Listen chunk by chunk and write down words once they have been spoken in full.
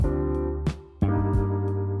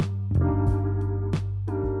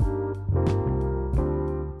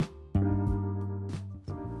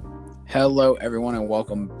Hello, everyone, and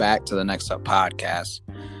welcome back to the Next Up podcast.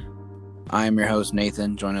 I am your host,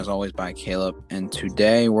 Nathan, joined as always by Caleb, and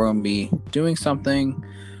today we're going to be doing something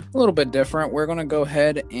a little bit different. We're going to go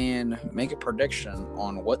ahead and make a prediction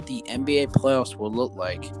on what the NBA playoffs will look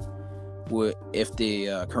like if the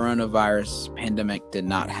coronavirus pandemic did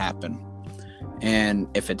not happen. And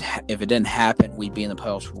if it didn't happen, we'd be in the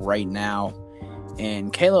playoffs right now.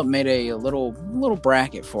 And Caleb made a little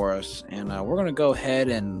bracket for us, and we're going to go ahead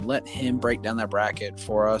and let him break down that bracket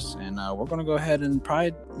for us, and we're going to go ahead and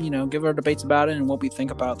probably, give our debates about it and what we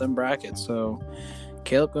think about them brackets. So,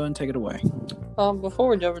 Caleb, go ahead and take it away. Before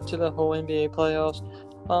we jump into the whole NBA playoffs,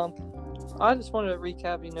 I just wanted to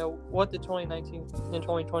recap, what the 2019 and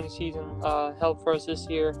 2020 season held for us this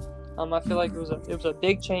year. I feel like it was a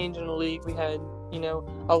big change in the league. We had,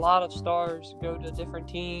 a lot of stars go to different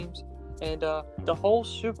teams. And the whole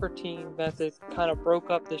super team method kind of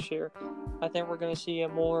broke up this year. I think we're going to see a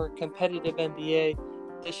more competitive NBA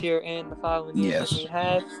this year and the following years than we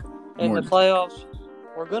had. And the playoffs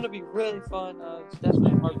were going to be really fun. It's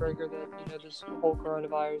definitely a heartbreaker that, this whole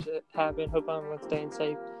coronavirus happened. Hope everyone's staying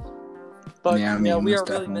safe. But, we are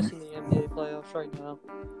really missing the NBA playoffs right now.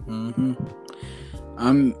 Mm-hmm.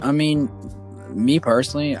 Me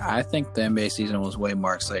personally, I think the NBA season was way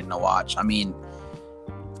more exciting to watch.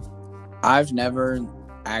 I've never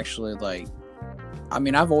actually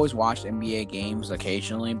I've always watched NBA games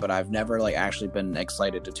occasionally, but I've never actually been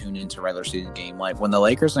excited to tune into a regular season game. Like when the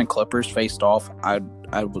Lakers and Clippers faced off, I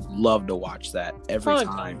would love to watch that every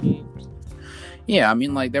time. Yeah,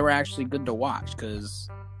 they were actually good to watch because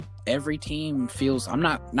every team feels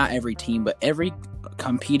not every team, but every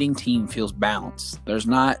competing team feels balanced. There's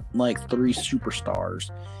not three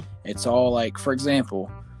superstars. It's all for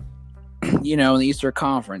example, in the Eastern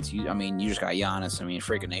Conference, you just got Giannis.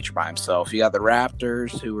 Freaking nature by himself. You got the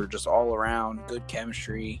Raptors, who are just all around good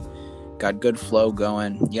chemistry, got good flow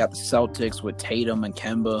going. You got the Celtics with Tatum and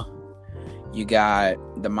Kemba. You got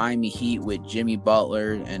the Miami Heat with Jimmy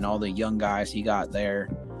Butler and all the young guys he got there.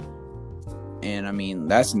 And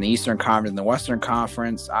that's in the Eastern Conference. In the Western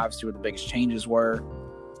Conference, obviously where the biggest changes were,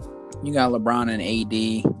 you got LeBron and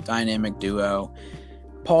AD, dynamic duo.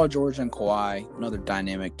 Paul George and Kawhi, another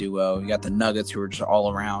dynamic duo. You got the Nuggets, who are just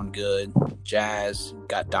all around good. Jazz,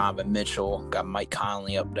 got Donovan Mitchell, got Mike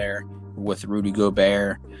Conley up there with Rudy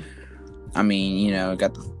Gobert. Got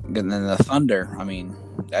the Thunder.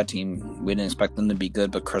 That team, we didn't expect them to be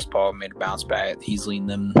good, but Chris Paul made a bounce back. He's leading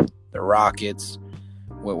them. The Rockets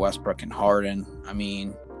with Westbrook and Harden.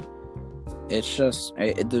 It's just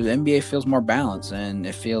the NBA feels more balanced, and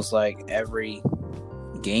it feels like every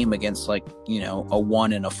game against a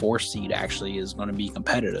 1 and a 4 seed actually is going to be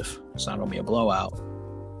competitive. It's not going to be a blowout.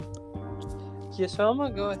 Yeah, so I'm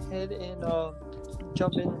going to go ahead and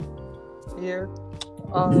jump in here.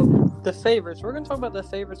 The favorites. We're going to talk about the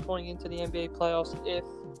favorites going into the NBA playoffs if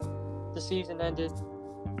the season ended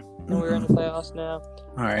and we're in the playoffs now.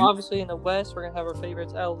 All right. Obviously in the West, we're going to have our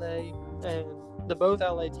favorites, LA and both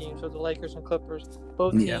LA teams, so the Lakers and Clippers.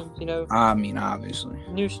 Both teams, obviously.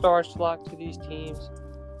 New stars flock to these teams.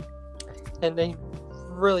 And they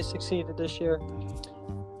really succeeded this year.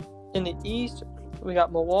 In the East, we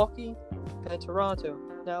got Milwaukee and Toronto.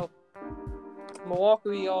 Now, Milwaukee,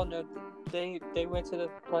 we all know they went to the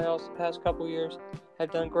playoffs the past couple years, have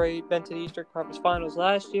done great, been to the Eastern Conference Finals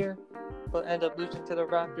last year, but end up losing to the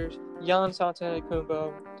Raptors. Giannis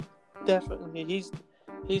Antetokounmpo, definitely, he's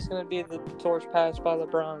going to be the torch passed by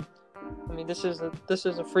LeBron. This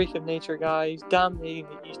is a freak of nature guy. He's dominating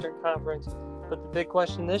the Eastern Conference. But the big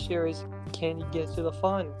question this year is, can he get to the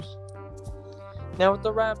finals? Now with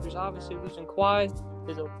the Raptors, obviously losing Kawhi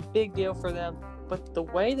is a big deal for them. But the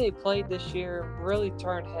way they played this year really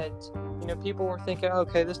turned heads. People were thinking,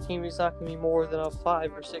 okay, this team is not going to be more than a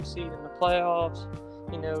 5 or 6 seed in the playoffs.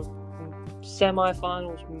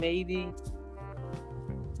 Semifinals maybe.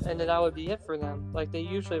 And then that would be it for them, like they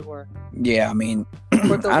usually were. Yeah,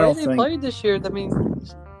 but the way they played this year,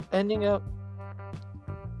 ending up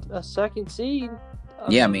a second seed.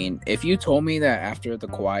 If you told me that after the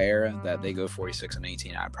Kawhi era that they go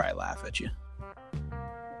 46-18, I'd probably laugh at you.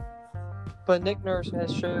 But Nick Nurse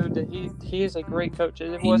has showed that he is a great coach.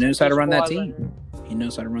 He knows how to run that team. He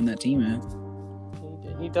knows how to run that team, man.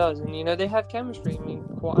 He does, and they have chemistry.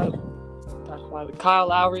 Kyle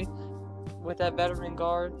Lowry with that veteran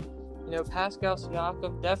guard. Pascal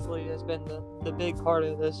Siakam definitely has been the big part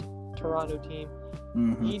of this Toronto team.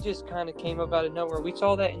 Mm-hmm. He just kind of came up out of nowhere. We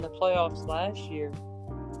saw that in the playoffs last year,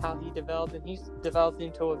 how he developed, and he's developed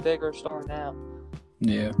into a bigger star now.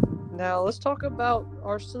 Yeah. Now, let's talk about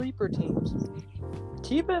our sleeper teams.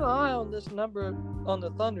 Keep an eye on this number on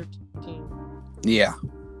the Thunder team. Yeah.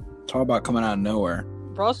 Talk about coming out of nowhere.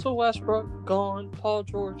 Russell Westbrook gone, Paul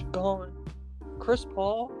George gone, Chris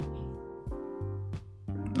Paul.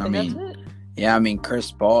 I and mean, that's it. yeah, I mean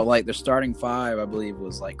Chris Paul. Like the starting five, I believe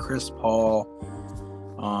was like Chris Paul.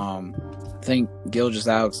 I think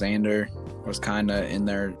Gilgeous-Alexander was kind of in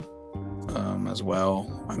there as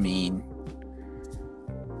well. I mean,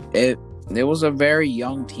 it was a very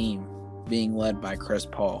young team being led by Chris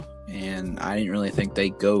Paul, and I didn't really think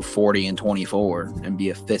they'd go 40-24 and be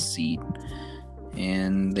a fifth seed,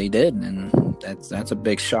 and they did, and that's a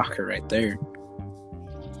big shocker right there.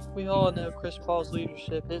 We all know Chris Paul's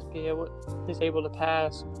leadership, his able to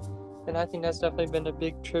pass, and I think that's definitely been a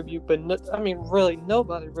big tribute. But really,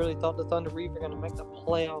 nobody really thought the Thunder were even going to make the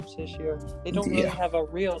playoffs this year. They don't really have a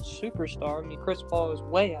real superstar. I mean, Chris Paul is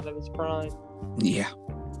way out of his prime. Yeah,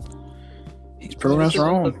 he's proven us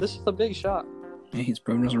wrong. This is a big shot. Yeah, he's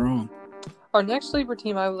proven us wrong. Our next sleeper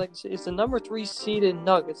team, I would like to say, is the number 3 seeded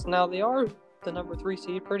Nuggets. Now, they are the number 3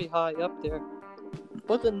 seed, pretty high up there.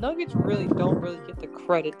 But the Nuggets really don't really get the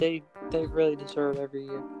credit they really deserve every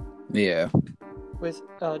year. Yeah. With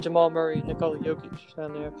Jamal Murray and Nikola Jokic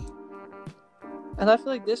down there. And I feel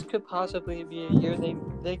like this could possibly be a year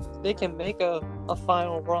they can make a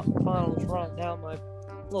finals run. Now, my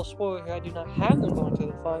little spoiler here, I do not have them going to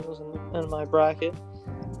the finals in my bracket.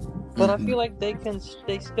 But I feel like they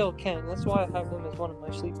still can. That's why I have them as one of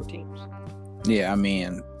my sleeper teams. Yeah, I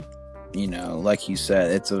mean, like you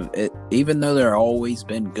said, even though they're always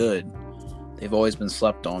been good, they've always been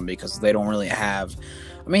slept on because they don't really have.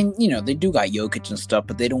 I mean, they do got Jokic and stuff,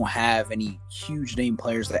 but they don't have any huge name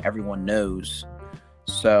players that everyone knows.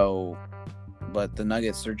 So, but the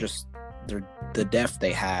Nuggets they're the depth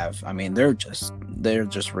they have. I mean, they're just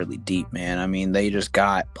really deep, man. I mean, they just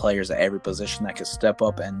got players at every position that could step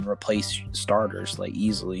up and replace starters like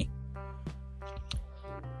easily.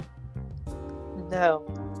 Now,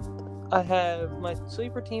 I have my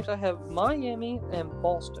sleeper teams. I have Miami and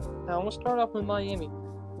Boston. Now, I'm going to start off with Miami.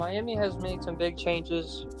 Miami has made some big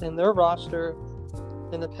changes in their roster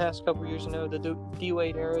in the past couple years. The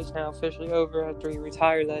D-Wade era is now officially over after he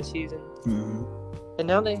retired that season. Mm-hmm. And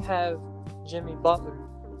now they have Jimmy Butler.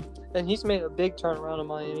 And he's made a big turnaround in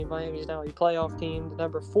Miami. Miami's now a playoff team, the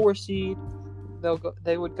number 4 seed.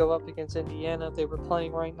 They would go up against Indiana if they were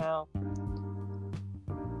playing right now.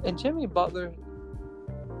 And Jimmy Butler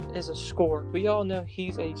is a scorer. We all know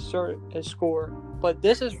he's a scorer, but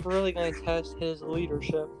this is really going to test his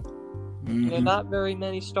leadership. Mm-hmm. Not very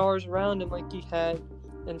many stars around him like he had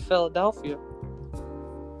in Philadelphia.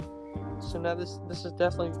 So now this is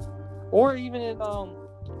definitely, or even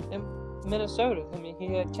in Minnesota. I mean,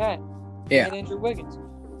 he had Cat, he had Andrew Wiggins.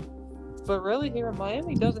 But really, here in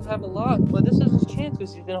Miami, doesn't have a lot. But this is his chance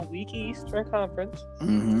because he's in a weak Eastern Conference.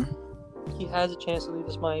 Mm-hmm. He has a chance to lead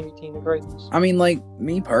this Miami team to greatness. I mean, like,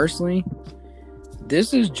 me personally,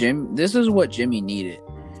 this is what Jimmy needed.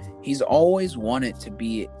 He's always wanted to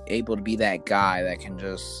be able to be that guy that can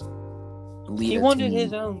just lead He a wanted team.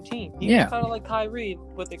 his own team. He was kind of like Kyrie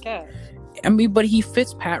with the Cavs. I mean, but he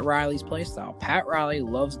fits Pat Riley's playstyle. Pat Riley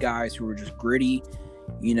loves guys who are just gritty,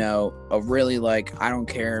 a really like, I don't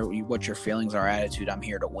care what your feelings are attitude, I'm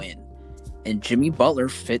here to win. And Jimmy Butler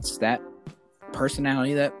fits that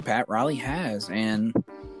personality that Pat Riley has, and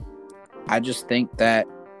I just think that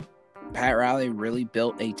Pat Riley really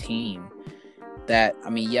built a team that, I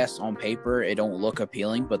mean, yes, on paper it don't look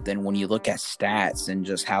appealing, but then when you look at stats and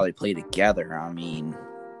just how they play together, I mean,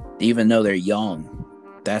 even though they're young,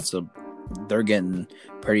 they're getting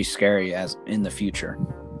pretty scary as in the future.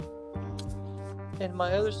 And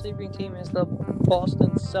my other sleeping team is the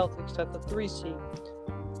Boston Celtics at the 3 seed.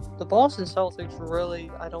 The Boston Celtics really,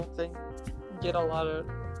 I don't think, get a lot of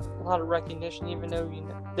recognition, even though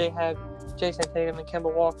they have Jason Tatum and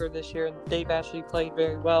Kemba Walker this year, and they've actually played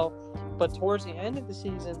very well. But towards the end of the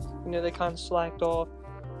season, they kind of slacked off,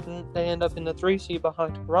 and they end up in the 3 seed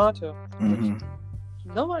behind Toronto. Mm-hmm.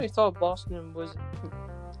 Nobody thought Boston was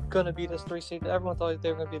going to be this 3 seed. Everyone thought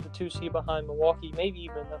they were going to be the 2 seed behind Milwaukee, maybe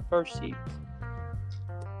even the 1st seed.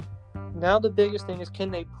 Now the biggest thing is,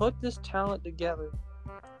 can they put this talent together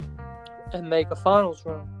and make a finals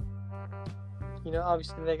run?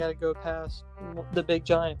 Obviously they got to go past the big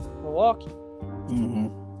giant Milwaukee,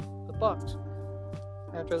 the Bucks.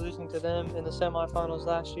 After losing to them in the semifinals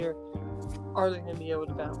last year, are they going to be able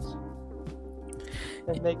to bounce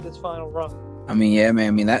and make this final run? I mean, yeah, man.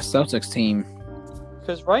 I mean, that Celtics team.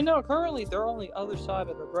 Because right now, currently, they're on the other side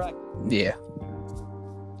of the bracket. Yeah.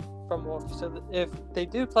 From Milwaukee. So if they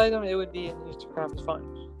do play them, it would be in the Eastern Conference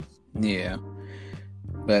Finals. Yeah.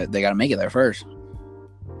 But they got to make it there first.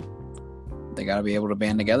 They got to be able to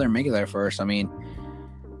band together and make it there first. I mean,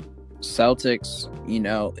 Celtics,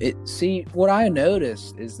 what I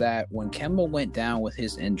noticed is that when Kemba went down with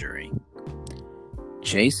his injury,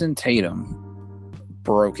 Jason Tatum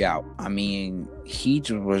broke out. I mean, he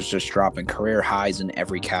was just dropping career highs in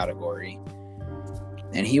every category.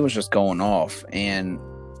 And he was just going off. And,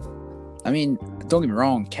 I mean, don't get me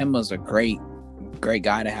wrong, Kemba's a great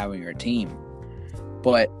guy to have on your team.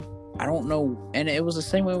 But I don't know. And it was the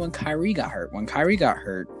same way when Kyrie got hurt. When Kyrie got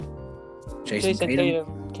hurt, Jason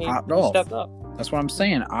Tatum popped off. Stepped up. That's what I'm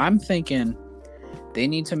saying. I'm thinking they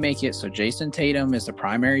need to make it so Jason Tatum is the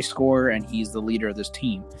primary scorer and he's the leader of this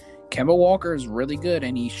team. Kemba Walker is really good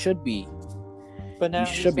and he should be. But now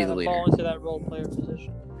he should be the leader. Fall into that role player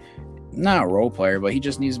position. Not a role player, but he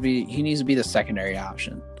just needs to be. He needs to be the secondary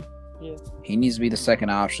option. Yeah. He needs to be the second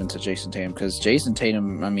option to Jason Tatum because Jason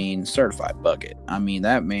Tatum, I mean, certified bucket. I mean,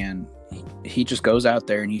 that man, he just goes out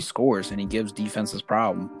there and he scores and he gives defenses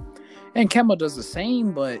problem. And Kemba does the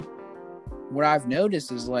same, but what I've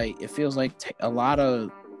noticed is like it feels like a lot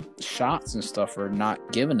of shots and stuff are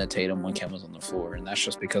not given to Tatum when Kemba's on the floor, and that's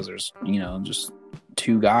just because there's just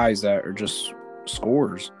two guys that are just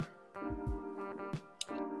scorers.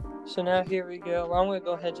 So now here we go. I'm going to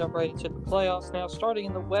go ahead and jump right into the playoffs. Now, starting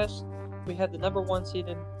in the West, we have the number 1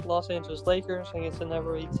 seeded Los Angeles Lakers against the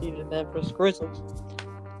number 8 seeded Memphis Grizzlies.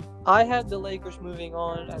 I had the Lakers moving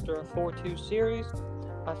on after a 4-2 series.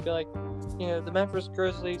 I feel like, the Memphis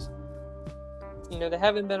Grizzlies, they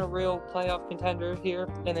haven't been a real playoff contender here,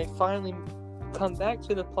 and they finally come back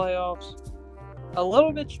to the playoffs a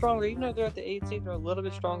little bit stronger. Even though they're at the 8th seed, they're a little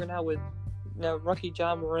bit stronger now with rookie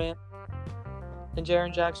John Morant and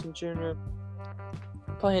Jaren Jackson Jr.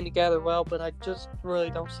 playing together well, but I just really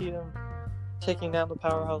don't see them taking down the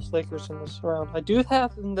powerhouse Lakers in this round. I do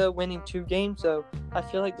have them winning 2 games, though. I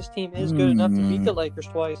feel like this team is good enough to beat the Lakers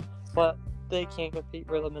twice, but they can't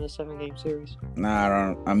compete with them in a 7-game series. Nah, I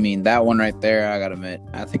don't. I mean, that one right there, I gotta admit,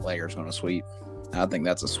 I think Lakers going to sweep. I think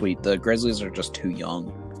that's a sweep. The Grizzlies are just too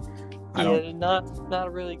young. Not a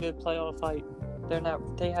really good playoff fight. They're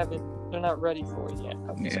not ready for it yet.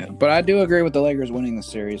 Yeah, but I do agree with the Lakers winning the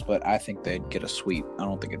series, but I think they'd get a sweep. I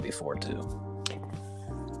don't think it'd be 4-2.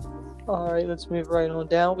 All right, let's move right on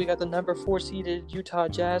down. We got the number 4 seeded Utah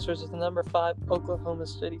Jazz versus the number 5 Oklahoma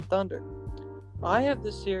City Thunder. I have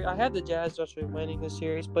the Jazz actually winning this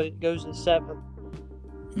series, but it goes to 7.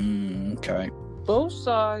 Okay. Both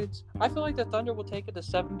sides, I feel like the Thunder will take it to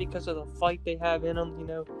 7 because of the fight they have in them,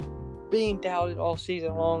 being doubted all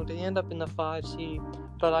season long. They end up in the 5 seed,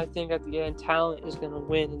 but I think at the end, talent is going to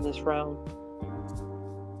win in this round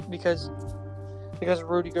because of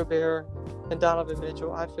Rudy Gobert and Donovan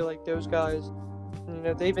Mitchell. I feel like those guys,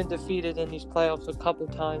 they've been defeated in these playoffs a couple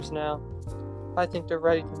times now. I think they're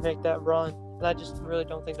ready to make that run, and I just really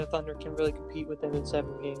don't think the Thunder can really compete with them in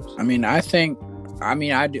 7 games.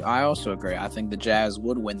 I also agree. I think the Jazz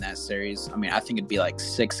would win that series. I mean, I think it'd be like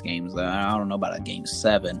 6 games, though. I don't know about a game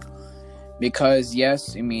 7. Because,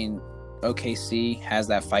 yes, OKC has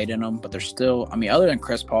that fight in them, but they're still, other than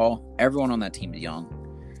Chris Paul, everyone on that team is young.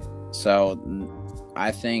 So,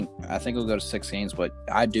 I think it'll go to 6 games, but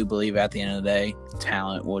I do believe at the end of the day,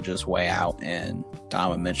 talent will just weigh out, and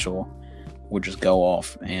Donovan Mitchell will just go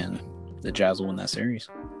off, and the Jazz will win that series.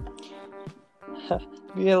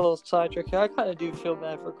 We get a little sidetrack here. I kind of do feel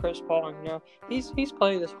bad for Chris Paul. He's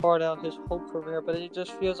played his heart out his whole career, but it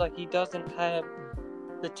just feels like he doesn't have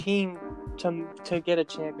the team to get a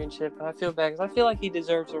championship. And I feel bad because I feel like he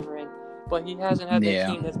deserves a ring, but he hasn't had the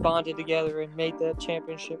team that's bonded together and made that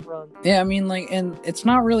championship run. Yeah, and it's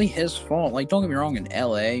not really his fault. Like, don't get me wrong, in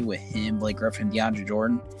LA with him, Blake Griffin, DeAndre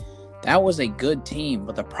Jordan, that was a good team.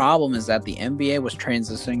 But the problem is that the NBA was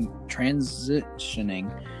transitioning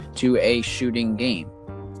to a shooting game.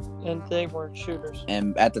 And they weren't shooters.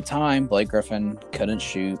 And at the time, Blake Griffin couldn't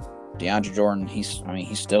shoot. DeAndre Jordan, he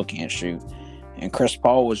still can't shoot. And Chris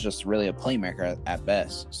Paul was just really a playmaker at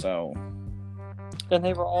best. So, and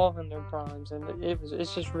they were all in their primes, and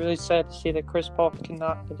it's just really sad to see that Chris Paul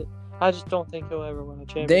cannot get it. I just don't think he'll ever win a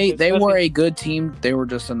championship. They were a good team. They were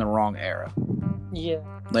just in the wrong era. Yeah.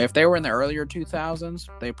 Like if they were in the earlier 2000s,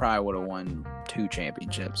 they probably would have won 2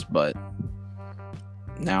 championships. But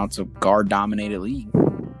now it's a guard-dominated league.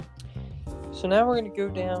 So now we're going to go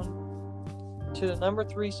down to the number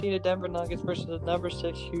 3 seeded Denver Nuggets versus the number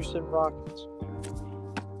 6 Houston Rockets.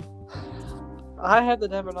 I had the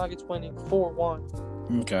Denver Nuggets winning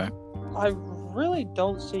 4-1. Okay. I really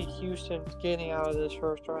don't see Houston getting out of this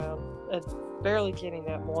first round and barely getting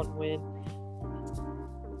that 1 win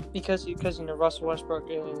because Russell Westbrook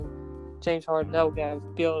and James Harden will be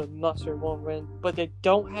able to muster 1 win, but they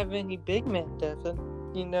don't have any big men, Devin.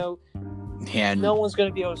 Yeah, no one's going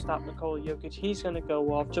to be able to stop Nikola Jokic. He's going to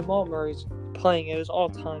go off. Jamal Murray's playing at his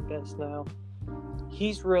all-time best now.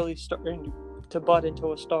 He's really starting to butt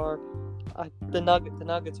into a star. The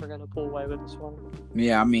Nuggets are going to pull away with this one.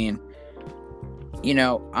 Yeah, I mean,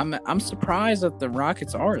 I'm surprised that the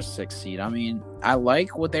Rockets are a 6th seed. I mean, I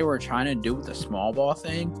like what they were trying to do with the small ball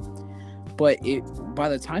thing, but by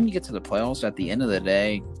the time you get to the playoffs, at the end of the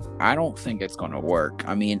day, I don't think it's going to work.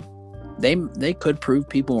 I mean, they could prove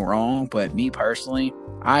people wrong, but me personally,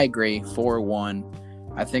 I agree.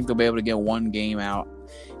 4-1. I think they'll be able to get one game out.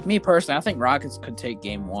 Me personally, I think Rockets could take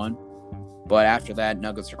game 1, but after that,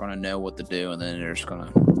 Nuggets are going to know what to do, and then they're just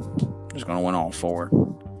going to win all 4.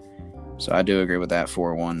 So I do agree with that.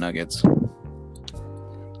 4-1 Nuggets.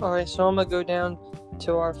 All right, so I'm gonna go down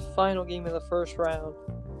to our final game of the first round,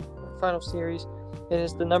 final series. It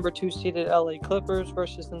is the number 2 seeded LA Clippers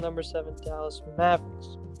versus the number 7 Dallas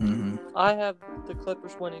Mavericks. Mm-hmm. I have the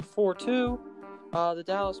Clippers winning 4-2. The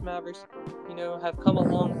Dallas Mavericks, have come a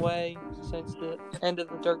long way since the end of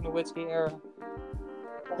the Dirk Nowitzki era.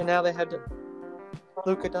 And now they have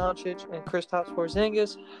Luka Doncic and Kristaps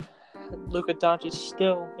Porzingis. Luka Doncic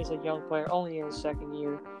still is a young player, only in his 2nd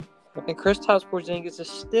year. And Kristaps Porzingis is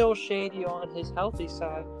still shady on his healthy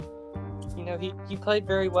side. He played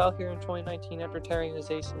very well here in 2019 after tearing his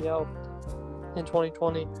ACL in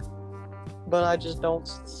 2020. But I just don't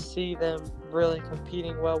see them really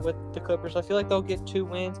competing well with the Clippers. I feel like they'll get 2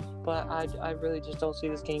 wins, but I really just don't see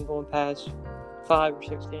this game going past 5 or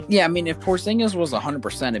 6 games. Yeah, I mean, if Porzingis was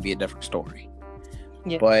 100%, it'd be a different story.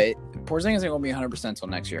 Yeah. But Porzingis ain't going to be 100% until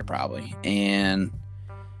next year, probably. And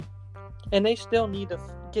they still need to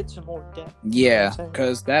get some more depth. Yeah,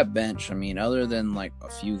 because that bench, I mean, other than like a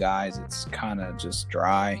few guys, it's kind of just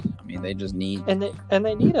dry. I mean, they just need... And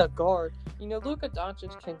they need a guard. Luka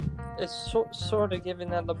Doncic is sort of giving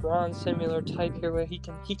that LeBron similar type here where he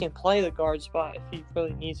can play the guard spot if he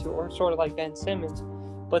really needs to, or sort of like Ben Simmons.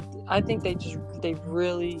 But I think they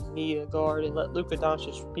really need a guard and let Luka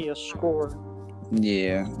Doncic be a scorer.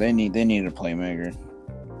 Yeah, they need a playmaker.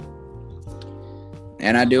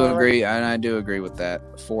 And I do agree with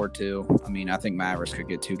that. 4-2. I mean, I think Mavericks could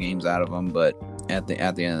get 2 games out of them, but at the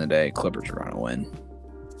end of the day, Clippers are going to win.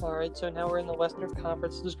 All right, so now we're in the Western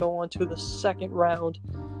Conference. Let's go on to the second round.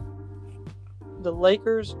 The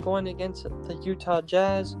Lakers going against the Utah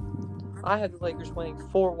Jazz. I have the Lakers winning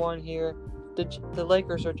 4-1 here. The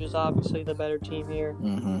Lakers are just obviously the better team here.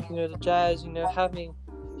 Mm-hmm. The Jazz, having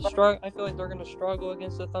struggle. I feel like they're going to struggle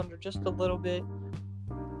against the Thunder just a little bit.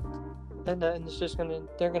 And it's just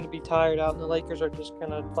they're going to be tired out, and the Lakers are just going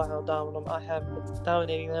to flat out dominate them. I have them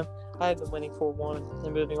dominating them. I have them winning 4-1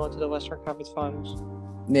 and moving on to the Western Conference Finals.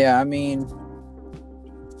 Yeah, I mean,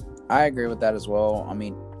 I agree with that as well. I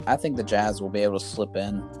mean, I think the Jazz will be able to slip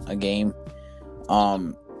in a game.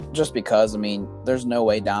 Just because, I mean, there's no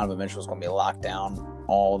way Donovan Mitchell's going to be locked down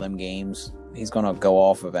all of them games. He's going to go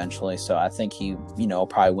off eventually, so I think he,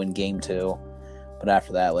 probably win game 2. But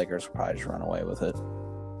after that, Lakers will probably just run away with it.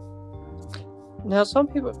 Now, some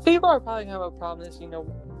people are probably going to have a problem with this,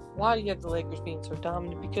 why do you have the Lakers being so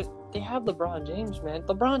dominant? Because they have LeBron James, man.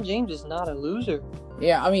 LeBron James is not a loser.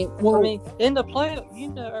 Yeah, I mean, in the playoff,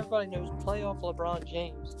 everybody knows playoff LeBron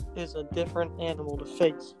James is a different animal to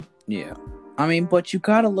face. Yeah. I mean, but you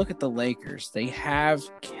got to look at the Lakers. They have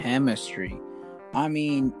chemistry. I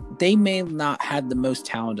mean, they may not have the most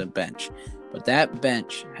talented bench, but that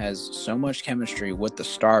bench has so much chemistry with the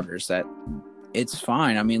starters that it's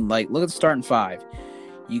fine. I mean, like, look at the starting 5.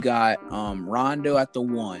 You got Rondo at the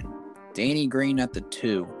 1, Danny Green at the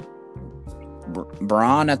 2,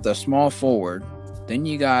 Braun at the small forward. Then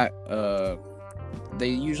you got they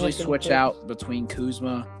usually switch out between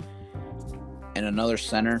Kuzma and another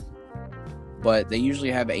center, but they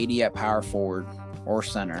usually have AD at power forward or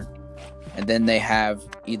center. And then they have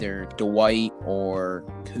either Dwight or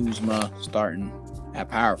Kuzma starting at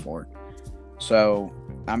power forward. So,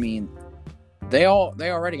 I mean, they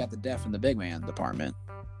already got the depth in the big man department.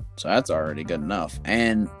 So that's already good enough.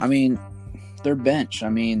 And, I mean, their bench, I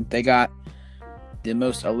mean, they got the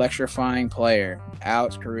most electrifying player,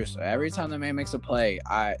 Alex Caruso. Every time the man makes a play,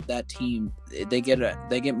 that team, they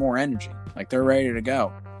get more energy. Like, they're ready to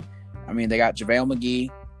go. I mean, they got JaVale McGee.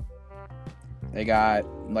 They got,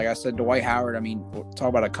 like I said, Dwight Howard. I mean, talk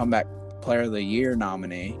about a comeback player of the year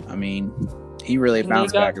nominee. I mean, he really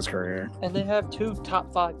bounced back his career. And they have 2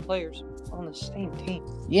 top 5 players on the same team.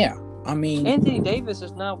 Yeah, I mean, Anthony Davis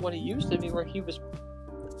is not what he used to be, where he was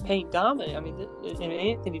paint dominant. I mean,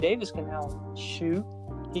 Anthony Davis can now shoot.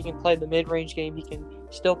 He can play the mid-range game. He can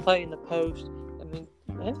still play in the post. I mean,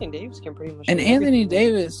 Anthony Davis can pretty much. And Anthony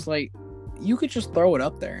Davis, like, you could just throw it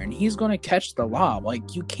up there and he's going to catch the lob.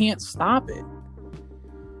 Like, you can't stop it.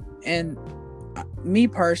 And me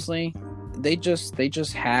personally, they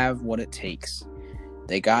just have what it takes.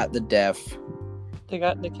 They got the depth. They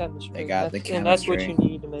got the chemistry. They got the chemistry. And that's what you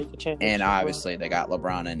need to make a championship. And obviously, they got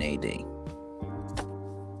LeBron and AD.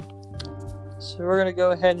 So we're going to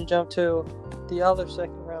go ahead and jump to the other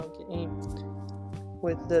second round game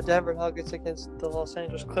with the Denver Nuggets against the Los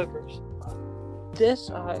Angeles Clippers. This,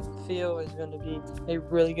 I feel, is going to be a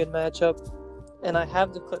really good matchup. And I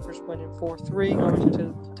have the Clippers winning 4-3, going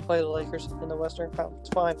to play the Lakers in the Western Conference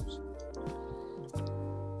Finals.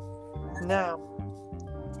 Now,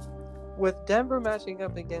 with Denver matching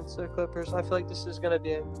up against the Clippers, I feel like this is going to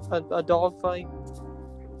be a dogfight.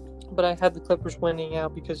 But I have the Clippers winning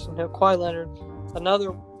out because, Kawhi Leonard,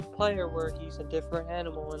 another player where he's a different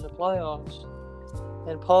animal in the playoffs.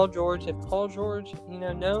 And Paul George, if Paul George,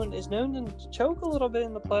 is known to choke a little bit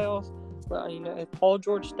in the playoffs, but if Paul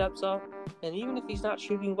George steps up, and even if he's not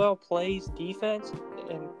shooting well, plays defense,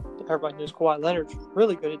 and everybody knows Kawhi Leonard's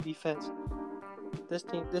really good at defense, this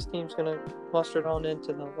team's gonna muster it on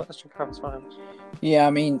into the Western Conference Finals. Yeah,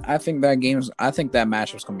 I think that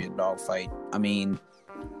matchup's gonna be a dogfight.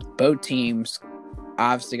 Both teams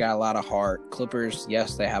obviously got a lot of heart. Clippers,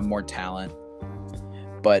 yes, they have more talent,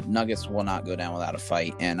 but Nuggets will not go down without a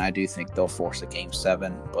fight, and I do think they'll force a Game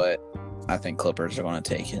 7, but I think Clippers are going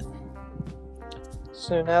to take it.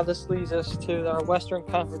 So now this leads us to our Western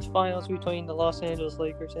Conference Finals between the Los Angeles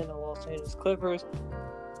Lakers and the Los Angeles Clippers.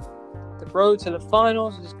 The road to the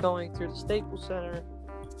finals is going through the Staples Center.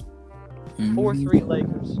 4-3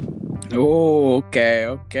 Lakers. Oh,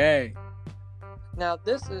 okay. Now,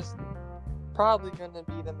 this is probably going to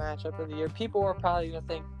be the matchup of the year. People are probably going to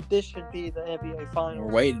think this should be the NBA Finals.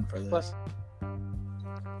 We're waiting for this. But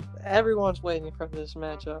everyone's waiting for this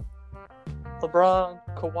matchup. LeBron,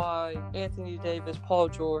 Kawhi, Anthony Davis, Paul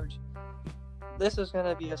George. This is going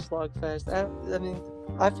to be a slugfest.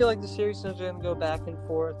 I feel like the series is going to go back and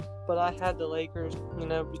forth, but I had the Lakers,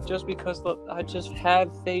 just because I just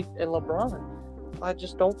have faith in LeBron. I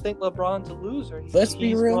just don't think LeBron's a loser. Let's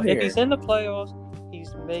be real here. If he's in the playoffs,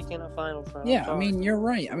 he's making a final. Yeah, you're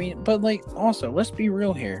right. But also, let's be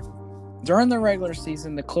real here. During the regular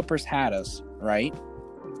season, the Clippers had us, right?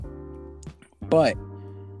 But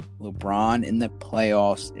LeBron in the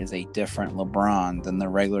playoffs is a different LeBron than the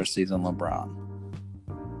regular season LeBron.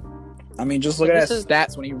 Just look at his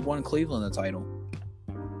stats when he won Cleveland the title.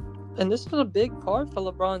 And this is a big part for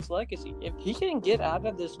LeBron's legacy. If he can get out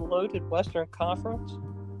of this loaded Western Conference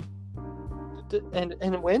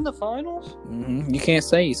and win the finals, you can't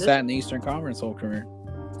say he sat in the Eastern Conference whole career.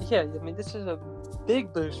 Yeah, this is a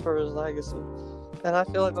big boost for his legacy. And I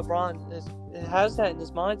feel like LeBron has that in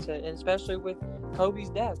his mindset, and especially with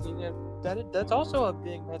Kobe's death. That's also a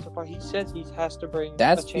big mental part. He says he has to bring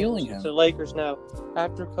that's fueling him. The Lakers now.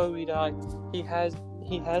 After Kobe died, he has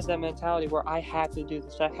that mentality where I have to do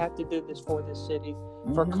this. I have to do this for this city,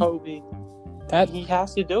 for Kobe. He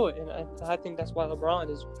has to do it, and I think that's why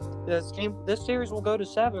LeBron is. This series will go to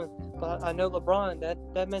 7, but I know LeBron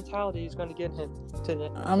that mentality is going to get him to the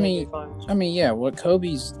NBA Finals.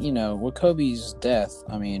 With Kobe's death,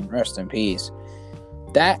 rest in peace.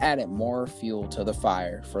 That added more fuel to the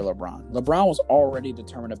fire for LeBron. LeBron was already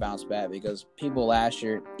determined to bounce back because people last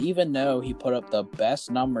year, even though he put up the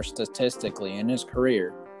best numbers statistically in his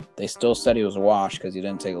career, they still said he was washed because he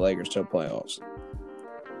didn't take the Lakers to the playoffs.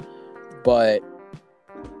 But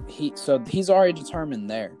he's already determined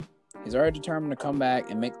there. He's already determined to come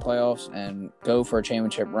back and make playoffs and go for a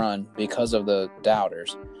championship run because of the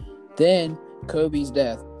doubters. Then Kobe's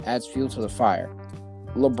death adds fuel to the fire.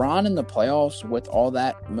 LeBron in the playoffs with all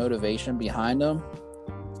that motivation behind him,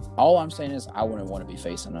 all I'm saying is I wouldn't want to be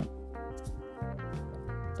facing him.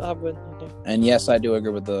 I wouldn't either. And yes, I do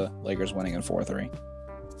agree with the Lakers winning in 4-3.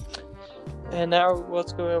 And now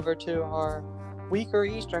let's go over to our weaker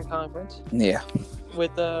Eastern Conference. Yeah.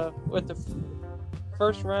 With the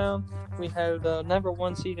first round, we have the number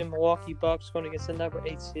 1 seed in Milwaukee Bucks going against the number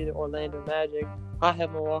 8 seed Orlando Magic. I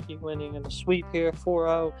have Milwaukee winning in a sweep here,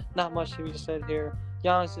 4-0. Not much to be said here.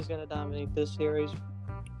 Giannis is going to dominate this series.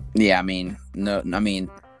 Yeah,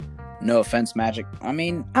 no offense, Magic. I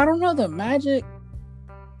don't know. The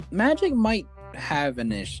Magic might have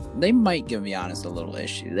an issue. They might give Giannis a little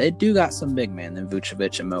issue. They do got some big men in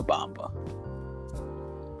Vucevic and Mo Bamba.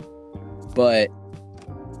 But,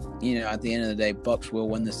 at the end of the day, Bucks will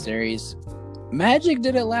win the series. Magic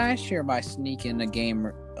did it last year by sneaking a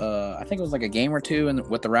game. I think it was like a game or two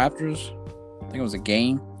with the Raptors. I think it was a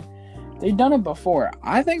game. They've done it before.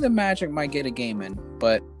 I think the Magic might get a game in,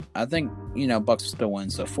 but I think, Bucks still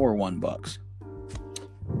win, so 4-1 Bucks.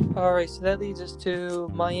 All right, so that leads us to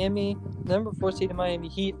Miami, number 4 seeded Miami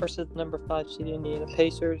Heat versus the number 5 seeded Indiana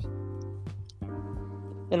Pacers.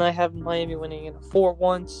 And I have Miami winning in a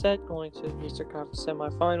 4-1 set, going to the Eastern Conference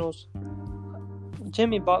semifinals.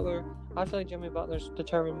 Jimmy Butler, I feel like Jimmy Butler's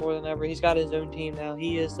determined more than ever. He's got his own team now.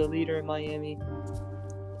 He is the leader in Miami.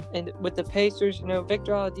 And with the Pacers,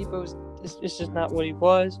 Victor Oladipo is just not what he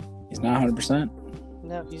was. He's not 100%.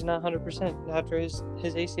 No, he's not 100%. After his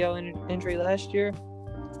ACL injury last year,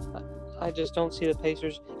 I just don't see the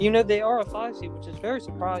Pacers. They are a 5 seed, which is very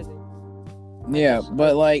surprising. Yeah,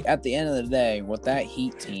 but like at the end of the day, with that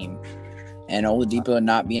Heat team and Oladipo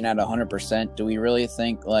not being at 100%, do we really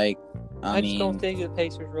think I just don't think the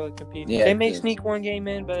Pacers really competing. Yeah, they may sneak one game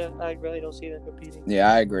in, but I really don't see them competing.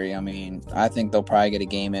 Yeah, I agree. I mean, I think they'll probably get a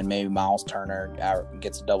game in. Maybe Miles Turner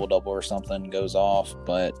gets a double-double or something, goes off.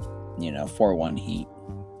 But, 4-1 Heat.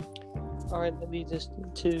 All right, that leads us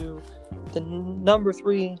to the number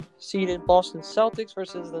 3 seeded Boston Celtics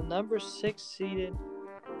versus the number 6 seeded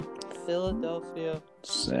Philadelphia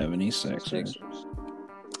 76ers.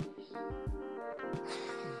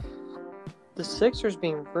 The Sixers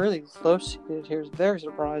being really low seeded here is very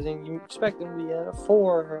surprising. You expect them to be at a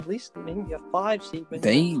 4 or at least maybe a 5 seed. But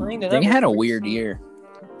they had a weird year.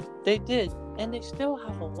 They did, and they still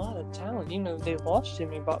have a lot of talent. They lost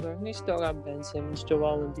Jimmy Butler, and they still got Ben Simmons,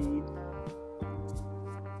 Joel Embiid.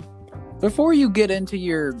 Before you get into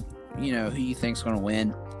your, who you think's going to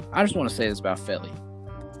win, I just want to say this about Philly.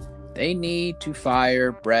 They need to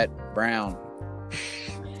fire Brett Brown.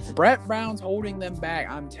 Brett Brown's holding them back.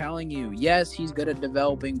 I'm telling you. Yes, he's good at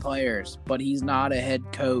developing players, but he's not a head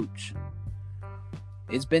coach.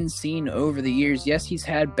 It's been seen over the years. Yes, he's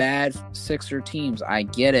had bad Sixer teams. I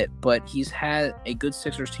get it, but he's had a good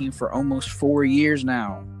Sixers team for almost 4 years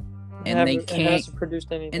now, and they can't produce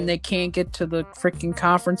anything. And they can't get to the freaking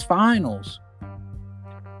conference finals.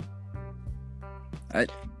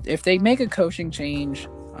 If they make a coaching change,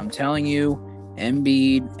 I'm telling you,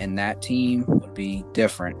 Embiid and that team would be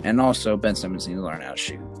different. And also, Ben Simmons needs to learn how to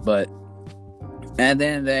shoot. But at the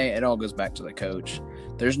end of the day, it all goes back to the coach.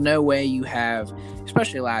 There's no way you have,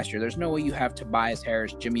 especially last year, there's no way you have Tobias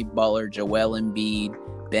Harris, Jimmy Butler, Joel Embiid,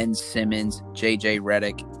 Ben Simmons, JJ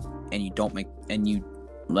Redick, and you don't beat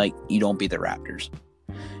the Raptors.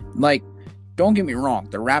 Don't get me wrong,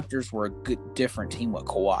 the Raptors were a good, different team with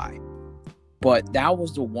Kawhi. But that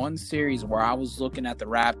was the one series where I was looking at the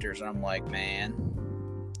Raptors and I'm like, man,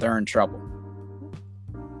 they're in trouble.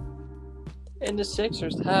 And the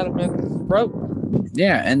Sixers had them in the throat.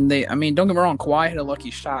 Yeah, and don't get me wrong, Kawhi hit a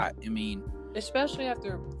lucky shot. Especially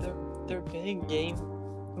after their big game.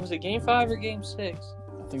 Was it game 5 or game 6?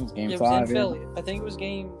 I think it was game 5. It was in Philly. I think it was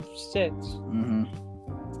game 6. Mm-hmm.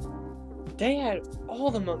 They had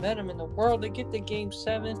all the momentum in the world. They get to game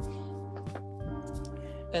 7.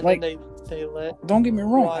 And then they let. Don't get me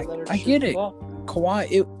wrong. I get it.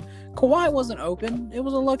 Kawhi wasn't open. It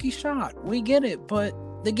was a lucky shot. We get it, but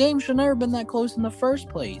the game should never have been that close in the first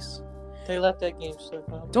place. They let that game slip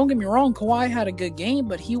out. Don't get me wrong. Kawhi had a good game,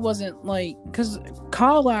 but he wasn't because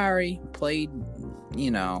Kyle Lowry played.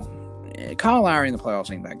 Kyle Lowry in the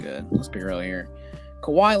playoffs ain't that good. Let's be real here.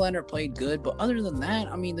 Kawhi Leonard played good, but other than that,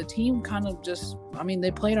 the team kind of just.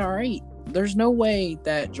 They played all right. There's no way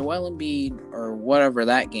that Joel Embiid or whatever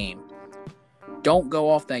that game. Don't go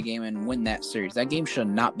off that game and win that series. That game should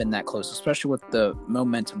have not been that close, especially with the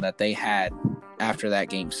momentum that they had after that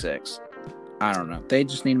game 6. I don't know. They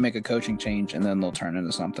just need to make a coaching change, and then they'll turn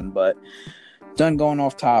into something. But done going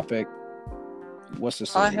off topic. What's the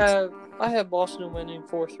series? I have Boston winning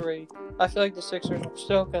 4-3. I feel like the Sixers will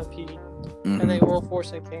still compete, and they will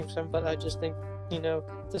force a game 7. But I just think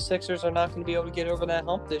the Sixers are not going to be able to get over that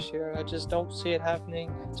hump this year. I just don't see it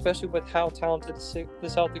happening, especially with how talented the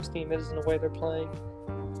Celtics team is and the way they're playing.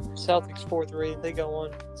 Celtics 4-3. They go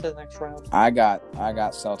on to the next round. I got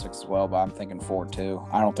Celtics as well, but I'm thinking 4-2.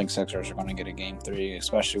 I don't think Sixers are going to get a game 3,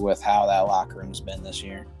 especially with how that locker room's been this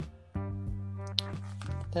year.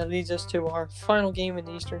 That leads us to our final game in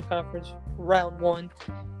the Eastern Conference, round 1.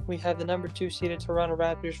 We have the number 2 seeded Toronto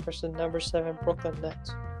Raptors versus the number 7 Brooklyn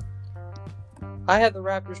Nets. I had the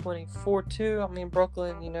Raptors winning 4-2.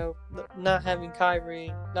 Brooklyn, not having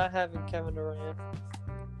Kyrie, not having Kevin Durant.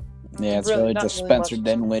 Yeah, it's really just Spencer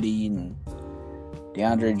Dinwiddie and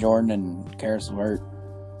DeAndre Jordan and Karis LeVert.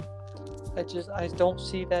 I don't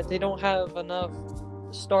see that. They don't have enough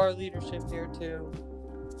star leadership here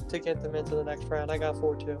to get them into the next round. I got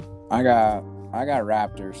 4-2. I got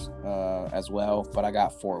Raptors as well, but I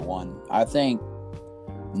got 4-1. I think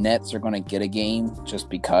Nets are going to get a game just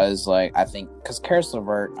because, because Karis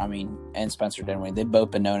LeVert, and Spencer Dinwiddie, they've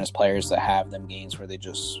both been known as players that have them games where they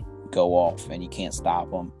just go off, and you can't stop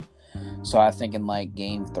them. So I think in like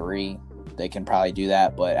Game 3, they can probably do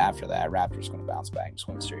that. But after that, Raptors going to bounce back and just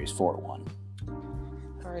win the series 4-1.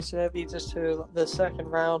 All right, so that leads us to the second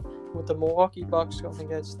round with the Milwaukee Bucks going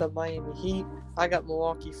against the Miami Heat. I got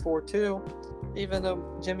Milwaukee 4-2. Even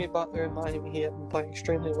though Jimmy Butler and Miami Heat have been playing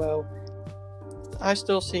extremely well, I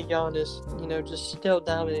still see Giannis, just still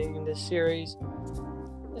dominating this series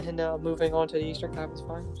and moving on to the Eastern Conference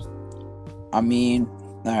Finals. I mean,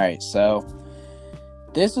 all right, so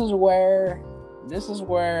this is where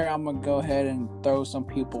I'm going to go ahead and throw some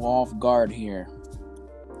people off guard here.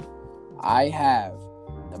 I have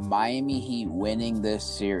the Miami Heat winning this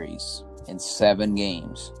series in 7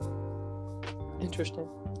 games. Interesting.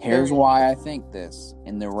 Here's why I think this.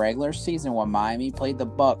 In the regular season, when Miami played the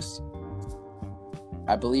Bucks,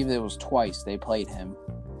 I believe it was twice they played him.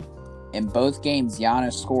 In both games,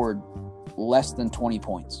 Giannis scored less than 20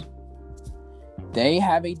 points. They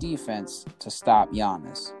have a defense to stop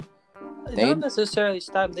Giannis. They don't necessarily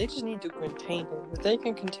stop him. They just need to contain him. If they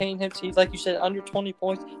can contain him to, like you said, under 20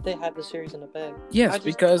 points, they have the series in the bag. Yes,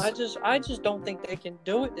 because I just don't think they can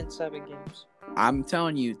do it in 7 games. I'm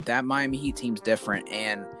telling you, that Miami Heat team's different.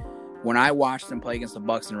 And when I watched them play against the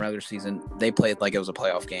Bucks in the regular season, they played like it was a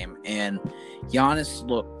playoff game. And Giannis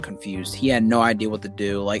looked confused. He had no idea what to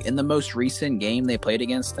do. Like in the most recent game they played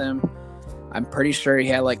against him, I'm pretty sure he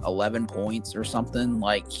had like 11 points or something.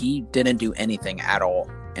 Like he didn't do anything at all.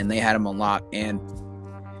 And they had him on lock. And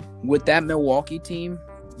with that Milwaukee team,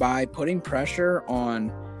 by putting pressure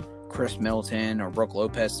on Chris Middleton or Brook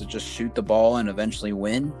Lopez to just shoot the ball and eventually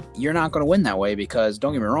win, you're not going to win that way because,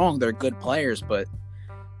 don't get me wrong, they're good players, but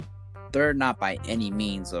they're not by any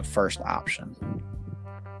means a first option.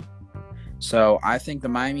 So I think the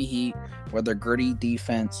Miami Heat, with their gritty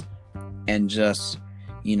defense and just,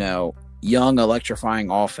 young electrifying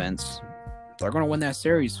offense, they're going to win that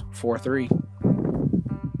series 4-3.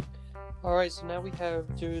 All right, so now we have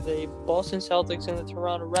the Boston Celtics and the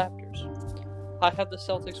Toronto Raptors. I have the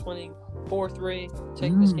Celtics winning 4-3,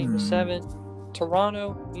 taking this game to 7.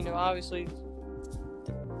 Toronto, obviously,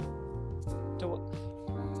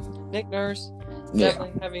 Nick Nurse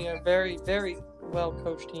definitely having a very, very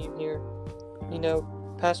well-coached team here.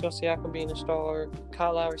 Pascal Siakam being a star,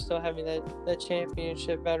 Kyle Lowry still having that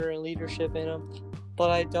championship veteran leadership in him.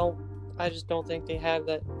 But I just don't think they have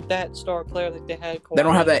that star player like they had. Kawhi They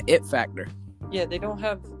don't have Leonard. that it factor. Yeah, they don't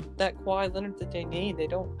have that Kawhi Leonard that they need. They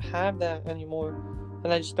don't have that anymore.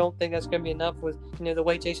 And I just don't think that's going to be enough with, the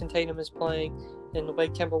way Jason Tatum is playing and the way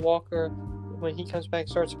Kemba Walker, when he comes back,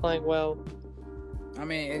 starts playing well. I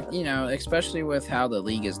mean, especially with how the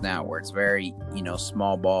league is now, where it's very,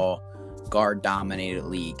 small ball, guard-dominated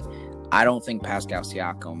league. I don't think Pascal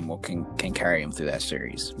Siakam can carry him through that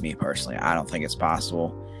series, me personally. I don't think it's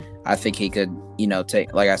possible. I think he could,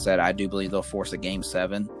 take, like I said, I do believe they'll force a Game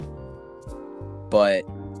 7. But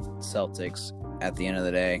Celtics, at the end of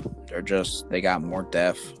the day, they got more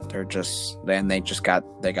depth.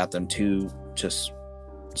 They got them 2 just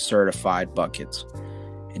certified buckets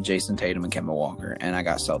in Jason Tatum and Kemba Walker. And I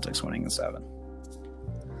got Celtics winning in 7.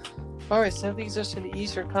 All right, so that leads us to the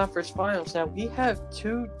Eastern Conference Finals. Now, we have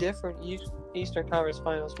 2 different Eastern Conference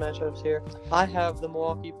Finals matchups here. I have the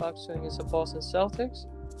Milwaukee Bucks going against the Boston Celtics.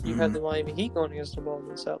 You have the Miami Heat going against the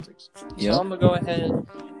Boston Celtics. Yep. So I'm going to go ahead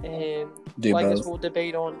and I guess we'll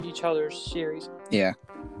debate on each other's series. Yeah.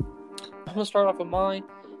 I'm going to start off with mine.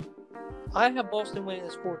 I have Boston winning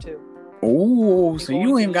this 4-2. Oh, so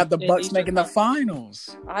you even got the Bucks making the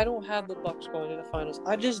finals. I don't have the Bucks going to the finals.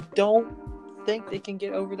 I just don't think they can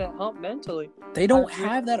get over that hump mentally. They don't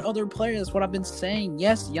have that other player. That's what I've been saying.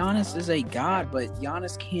 Yes, Giannis is a god, but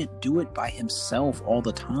Giannis can't do it by himself all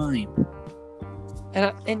the time.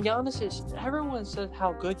 And Giannis is, everyone says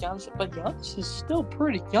how good Giannis is, but Giannis is still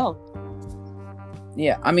pretty young.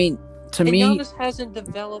 Yeah, I mean, to me, Giannis hasn't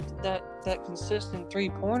developed that consistent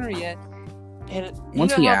 3-pointer yet. And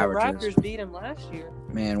once he averages, the Raptors beat him last year.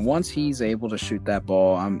 Man, once he's able to shoot that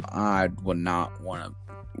ball, I would not want to.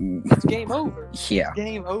 It's game over. Yeah, it's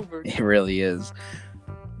game over. It really is.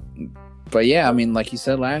 But yeah, I mean, like you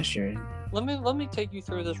said last year. Let me take you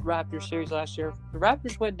through this Raptors series last year. The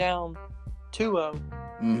Raptors went down 2-0.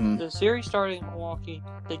 Mm-hmm. The series started in Milwaukee.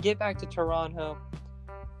 They get back to Toronto.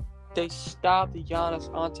 They stopped Giannis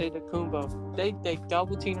Antetokounmpo. They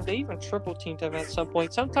double teamed him. They even triple teamed him at some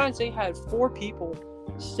point. Sometimes they had 4 people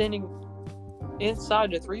standing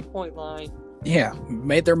inside the 3-point line. Yeah,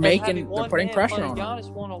 they're putting pressure on him.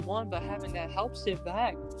 Giannis 1-on-1, but having that help sit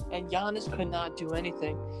back, and Giannis could not do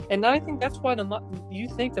anything. And I think that's why you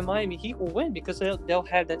think the Miami Heat will win, because they'll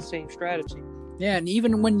have that same strategy. Yeah, and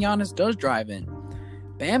even when Giannis does drive in,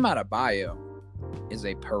 Bam Adebayo is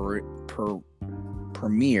a premier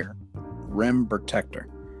rim protector.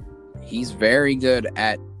 He's very good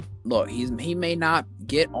at. Look, he may not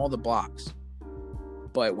get all the blocks,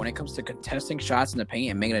 but when it comes to contesting shots in the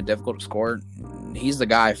paint and making it difficult to score, he's the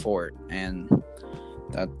guy for it. And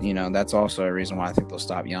that's also a reason why I think they'll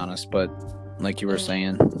stop Giannis. But like you were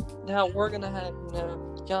saying, now we're gonna have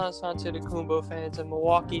Giannis Antetokounmpo fans and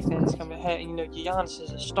Milwaukee fans coming. Hey, Giannis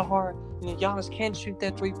is a star. Giannis can shoot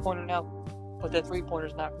that 3-pointer now, but that 3-pointer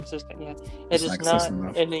is not consistent yet. It is not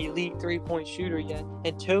an elite 3-point shooter yet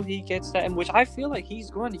until he gets that, and which I feel like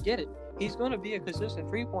he's going to get it. He's going to be a consistent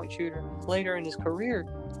 3-point shooter later in his career,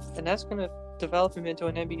 and that's going to develop him into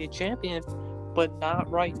an NBA champion, but not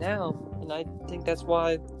right now. And I think that's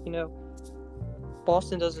why,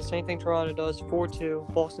 Boston does the same thing Toronto does,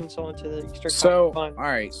 4-2. Boston's on to the Eastern Conference Finals. All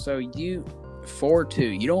right, so you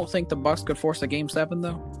 4-2. You don't think the Bucks could force a Game 7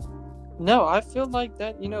 though? No, I feel like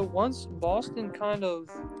that. Once Boston kind of,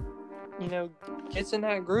 gets in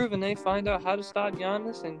that groove and they find out how to stop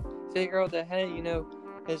Giannis and figure out that, hey,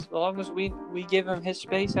 as long as we give him his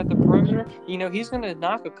space at the perimeter, he's going to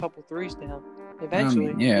knock a couple threes down.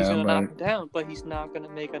 Eventually, he's going to knock them down, but he's not going to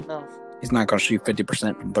make enough. He's not going to shoot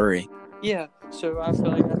 50% from 3. Yeah, so I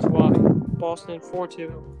feel like that's why Boston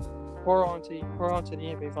 4-2. We're on to the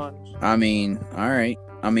NBA Finals. All right.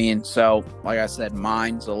 So like I said,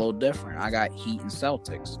 mine's a little different. I got Heat and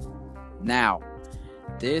Celtics. Now,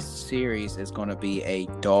 this series is going to be a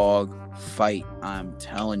dog fight. I'm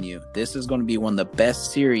telling you, this is going to be one of the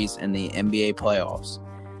best series in the NBA playoffs.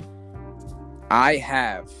 I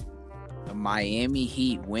have the Miami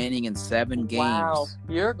Heat winning in 7 games. Wow,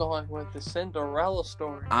 you're going with the Cinderella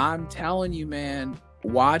story. I'm telling you, man,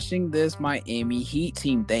 watching this Miami Heat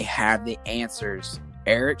team, they have the answers.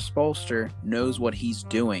 Eric Spoelstra knows what he's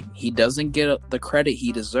doing. He doesn't get the credit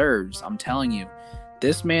he deserves. I'm telling you,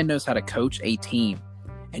 this man knows how to coach a team,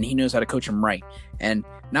 and he knows how to coach them right. And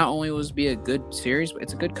not only will this be a good series, but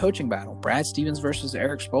it's a good coaching battle. Brad Stevens versus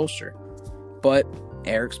Eric Spoelstra. But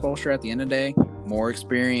Eric Spoelstra, at the end of the day, more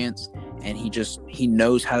experience, and he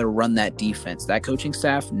knows how to run that defense. That coaching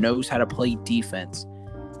staff knows how to play defense,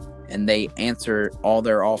 and they answer all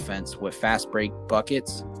their offense with fast break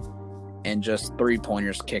buckets and just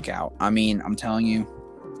 3-pointers kick out. I'm telling you,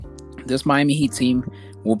 this Miami Heat team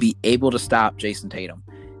will be able to stop Jason Tatum.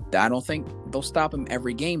 I don't think they'll stop him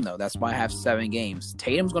every game, though. That's why I have 7 games.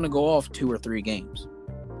 Tatum's going to go off 2 or 3 games.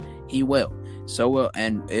 He will. So will,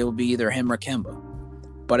 and it'll be either him or Kemba.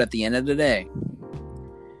 But at the end of the day,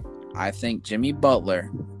 I think Jimmy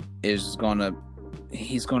Butler is going to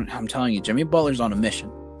I'm telling you, Jimmy Butler's on a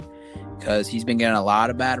mission. Because he's been getting a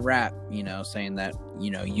lot of bad rap, saying that,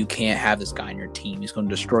 you can't have this guy on your team. He's going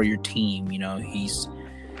to destroy your team.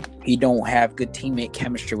 He don't have good teammate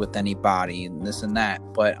chemistry with anybody and this and that.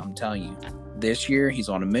 But I'm telling you, this year he's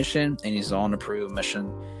on a mission, and he's on a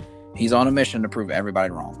mission. He's on a mission to prove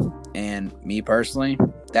everybody wrong. And me personally,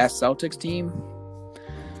 that Celtics team,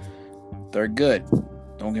 they're good.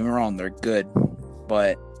 Don't get me wrong, they're good.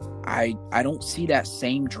 But I don't see that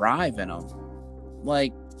same drive in them.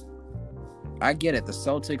 Like, I get it. The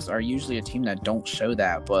Celtics are usually a team that don't show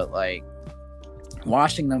that, but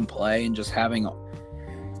watching them play and just having,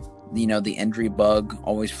 the injury bug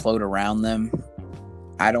always float around them,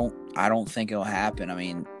 I don't think it'll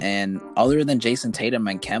happen. And other than Jason Tatum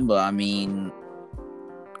and Kemba,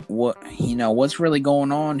 what's really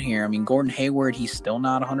going on here? Gordon Hayward, he's still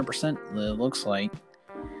not 100%. It looks like.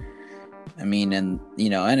 And Enes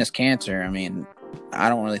Kanter, I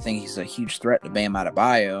don't really think he's a huge threat to Bam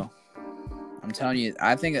Adebayo. I'm telling you,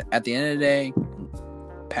 I think at the end of the day,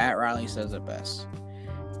 Pat Riley says it best.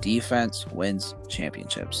 Defense wins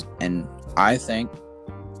championships. And I think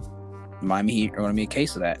Miami Heat are going to be a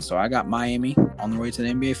case of that. So I got Miami on their way to the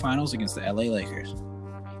NBA Finals against the LA Lakers.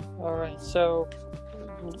 All right. So,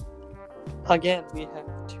 again, we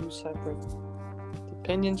have 2 separate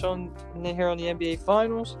opinions here on the NBA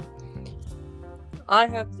Finals. I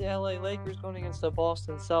have the LA Lakers going against the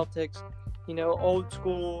Boston Celtics. Old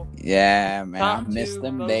school. Yeah, man, I miss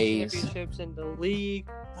them days. Championships in the league.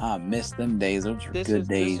 I miss them days. Those were good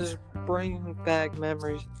days. This is bringing back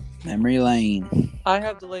memories. Memory lane. I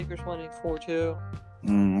have the Lakers winning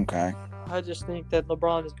 4-2. Okay. I just think that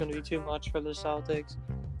LeBron is going to be too much for the Celtics.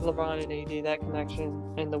 LeBron and AD, that connection,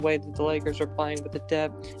 and the way that the Lakers are playing with the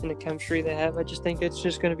depth and the chemistry they have, I just think it's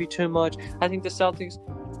just going to be too much. I think the Celtics,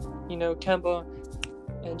 Kemba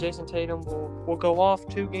and Jason Tatum will go off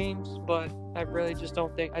 2 games, but I really just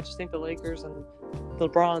don't think. I just think the Lakers and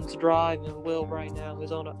LeBron's drive and will right now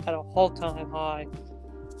is at a all-time high.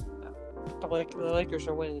 The Lakers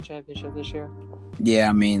are winning the championship this year.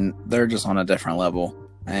 Yeah, they're just on a different level.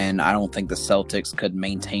 And I don't think the Celtics could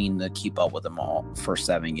maintain to keep up with them all for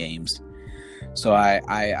 7 games. So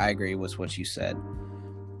I agree with what you said.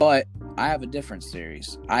 But I have a different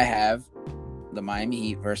series. I have the Miami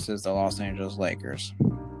Heat versus the Los Angeles Lakers.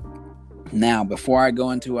 Now, before I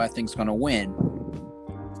go into who I think is going to win,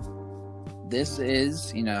 this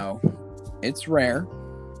is, it's rare.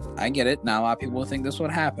 I get it. Not a lot of people think this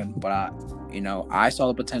would happen, but I saw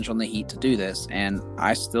the potential in the Heat to do this, and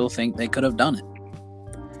I still think they could have done it.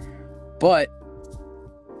 But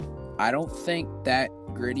I don't think that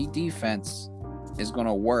gritty defense is going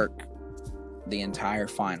to work the entire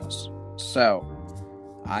finals. So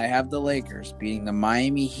I have the Lakers beating the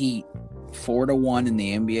Miami Heat 4-1 in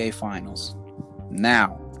the NBA Finals.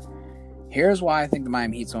 Now, here's why I think the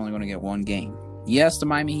Miami Heat's only going to get 1 game. Yes, the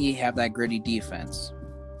Miami Heat have that gritty defense,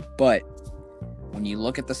 but when you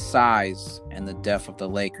look at the size and the depth of the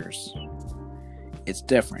Lakers, it's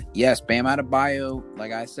different. Yes, Bam Adebayo,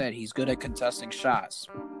 like I said, he's good at contesting shots,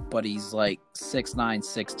 but he's like 6'9",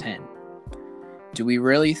 6'10". Do we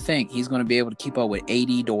really think he's going to be able to keep up with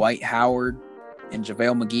AD, Dwight Howard, and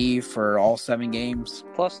JaVale McGee for all 7 games?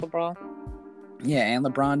 Plus LeBron. Yeah, and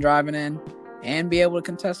LeBron driving in and be able to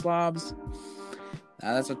contest lobs.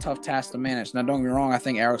 That's a tough task to manage. Now, don't get me wrong. I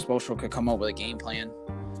think Eric Spoelstra could come up with a game plan.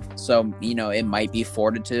 So, it might be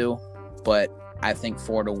 4-2, but I think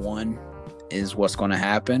 4-1 is what's going to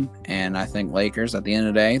happen. And I think Lakers, at the end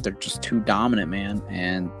of the day, they're just too dominant, man.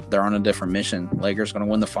 And they're on a different mission. Lakers going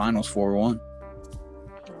to win the finals 4-1.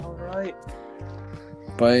 All right.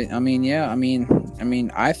 But, I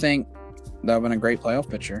think that would have been a great playoff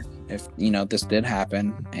picture if, this did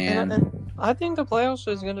happen. And I think the playoffs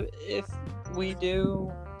is going to, if we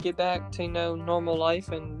do get back to, normal life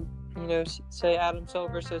and, say Adam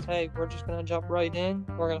Silver says, hey, we're just going to jump right in.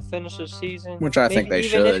 We're going to finish the season. Which I think they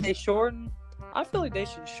should. Even if they shorten, I feel like they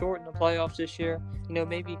should shorten the playoffs this year.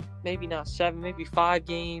 Maybe not 7, maybe 5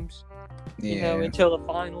 games. Until the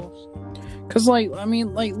finals. Because,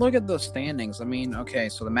 look at the standings. Okay,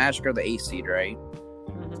 so the Magic are the 8th seed, right?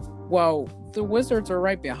 Mm-hmm. Well, the Wizards are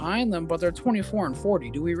right behind them, but they're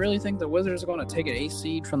 24-40. Do we really think the Wizards are going to take an 8th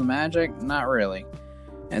seed from the Magic? Not really.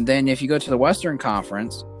 And then if you go to the Western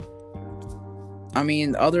Conference,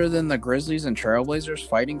 other than the Grizzlies and Trailblazers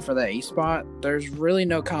fighting for the 8th spot, there's really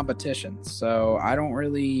no competition. So I don't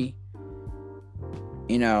really,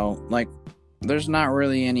 there's not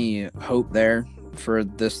really any hope there for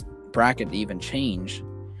this bracket to even change.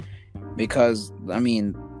 Because,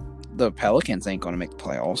 the Pelicans ain't going to make the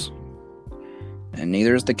playoffs. And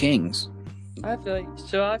neither is the Kings. I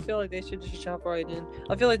feel like they should just jump right in.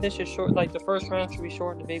 I feel like they should the first round should be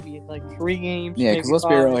shortened to maybe 3 games. Yeah, because let's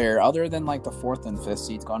be real here. Other than the 4th and 5th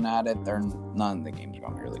seeds going at it, none of the games are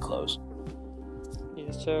going to be really close.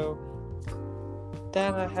 Yeah, so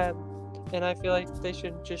that I had, and I feel like they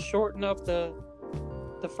should just shorten up the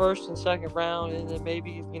first and second round, and then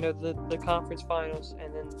maybe the conference finals,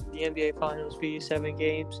 and then the NBA finals be 7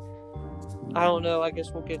 games. I don't know. I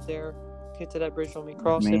guess we'll get to that bridge when we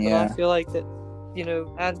cross it. But I feel like that,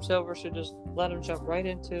 Adam Silver should just let him jump right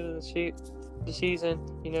into the season.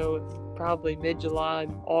 Probably mid-July,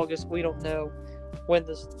 August. We don't know when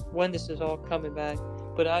this is all coming back.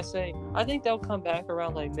 But I think they'll come back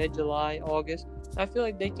around mid-July, August. I feel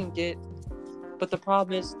like they can get. But the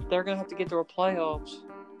problem is they're gonna have to get through playoffs.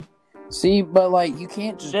 See, but you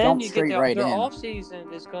can't just jump straight right in. Their off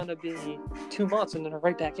season is gonna be 2 months, and then they're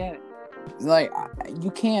right back at it.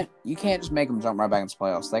 You can't just make them jump right back into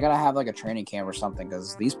playoffs. They gotta have a training camp or something,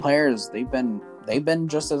 because these players they've been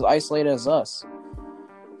just as isolated as us,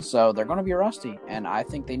 so they're gonna be rusty. And I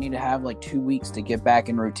think they need to have 2 weeks to get back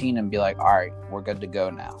in routine and be all right, we're good to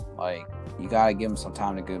go now. You gotta give them some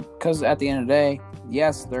time to go, because at the end of the day,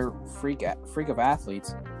 yes, they're freak of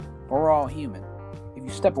athletes, but we're all human. If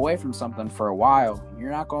you step away from something for a while,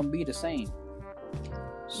 you're not gonna be the same.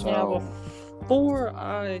 So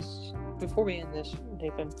yeah, before we end this,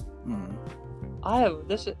 Nathan, I have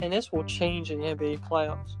this, and this will change in the NBA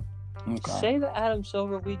playoffs. Okay. Say that Adam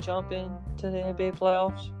Silver, we jump into the NBA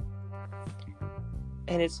playoffs,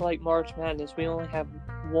 and it's like March Madness. We only have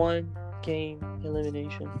 1 game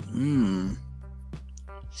elimination.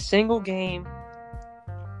 Single game.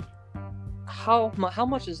 How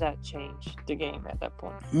much does that change the game at that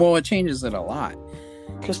point? Well, it changes it a lot.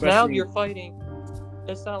 Because now you're fighting.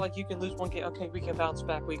 It's not like you can lose 1 game. Okay, we can bounce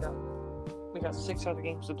back. We got 6 other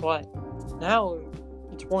games to play. Now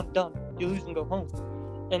it's 1 done. You lose and go home,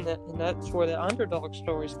 and that's where the underdog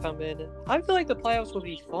stories come in. I feel like the playoffs will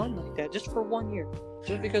be fun like that, just for 1 year,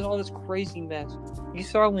 just because all this crazy mess. You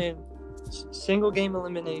throw in single game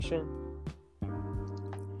elimination.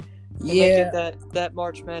 Yeah, get that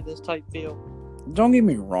March Madness type feel. don't get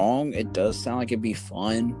me wrong, it does sound like it'd be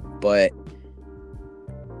fun, but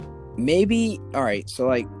maybe, all right, so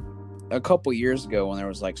like a couple years ago when there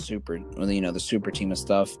was like the super team and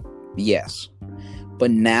stuff, yes.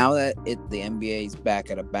 But now that the NBA is back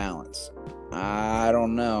at a balance, I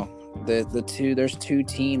don't know. There's two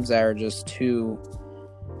teams that are just too.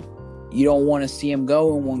 You don't want to see them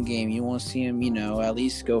go in one game. You want to see them, at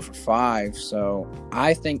least go for 5. So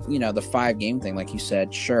I think, the 5-game thing, like you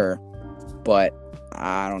said, sure. But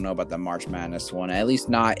I don't know about the March Madness one. At least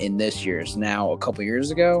not in this year's. Now, a couple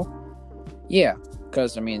years ago, yeah.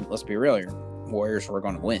 Because, let's be real here. Warriors were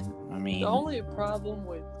going to win. The only problem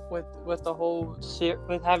with the whole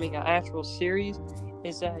with having an actual series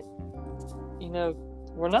is that,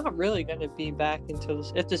 we're not really going to be back until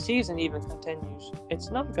if the season even continues.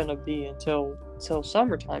 It's not going to be until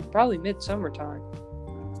summertime, probably mid-summertime.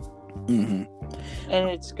 Mm-hmm. And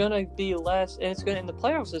it's going to be less. And in the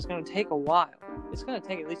playoffs, it's going to take a while. It's going to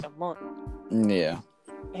take at least a month. Yeah.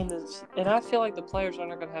 And I feel like the players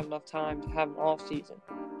aren't going to have enough time to have an off season.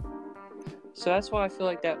 So that's why I feel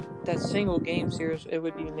like that single game series, it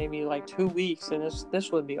would be maybe like 2 weeks, and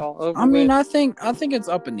this would be all over. I think it's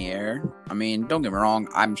up in the air. Don't get me wrong.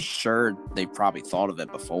 I'm sure they probably thought of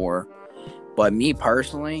it before, but me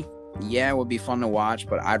personally, yeah, it would be fun to watch.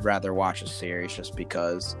 But I'd rather watch a series just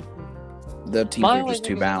because the teams are just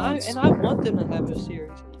too balanced. And I want them to have a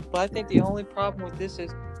series, but I think the only problem with this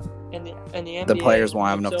is, in the NBA, the players won't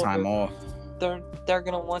have enough time off. They're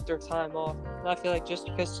gonna want their time off, and I feel like just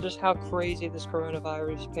how crazy this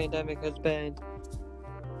coronavirus pandemic has been,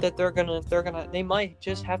 that they might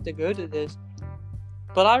just have to go to this.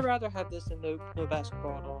 But I'd rather have this than no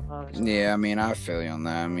basketball at all, honestly. Yeah, I feel you on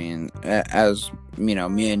that. As me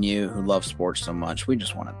and you who love sports so much, we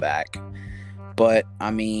just want it back. But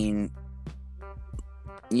I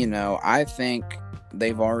think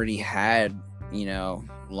they've already had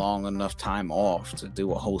long enough time off to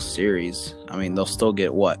do a whole series. They'll still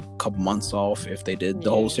get a couple months off if they did the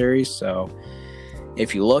whole series. So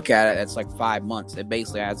if you look at it, it's like 5 months. It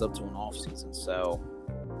basically adds up to an off season. So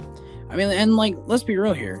and let's be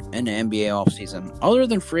real here, in the NBA off season, other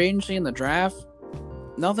than free agency and the draft,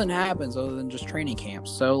 nothing happens other than just training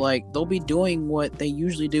camps. So they'll be doing what they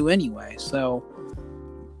usually do anyway. So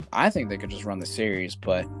I think they could just run the series,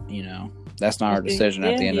 but that's not our decision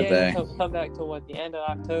at the end of the day. Come back to the end of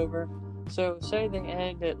October. So say they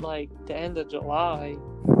end at the end of July,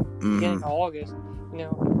 beginning of August.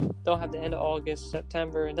 They'll have the end of August,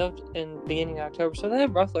 September, and beginning of October. So they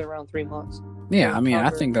have roughly around 3 months. Yeah, I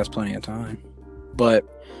think that's plenty of time. But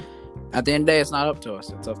at the end of the day, it's not up to us.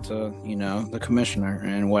 It's up to the commissioner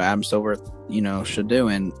and what Adam Silver should do.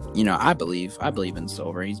 And I believe in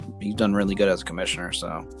Silver. He's done really good as a commissioner.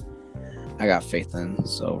 So I got faith in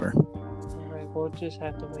Silver. We'll just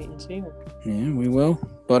have to wait and see them. Yeah, we will.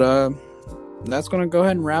 But that's going to go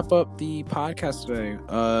ahead and wrap up the podcast today.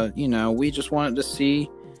 We just wanted to see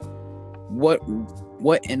what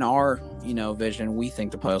in our vision we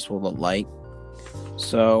think the playoffs will look like.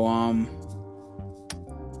 So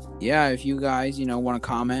yeah, if you guys want to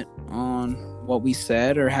comment on what we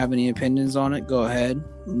said or have any opinions on it, go ahead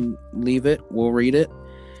and leave it. We'll read it.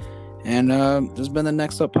 And this has been the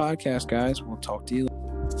Next Up Podcast, guys. We'll talk to you later.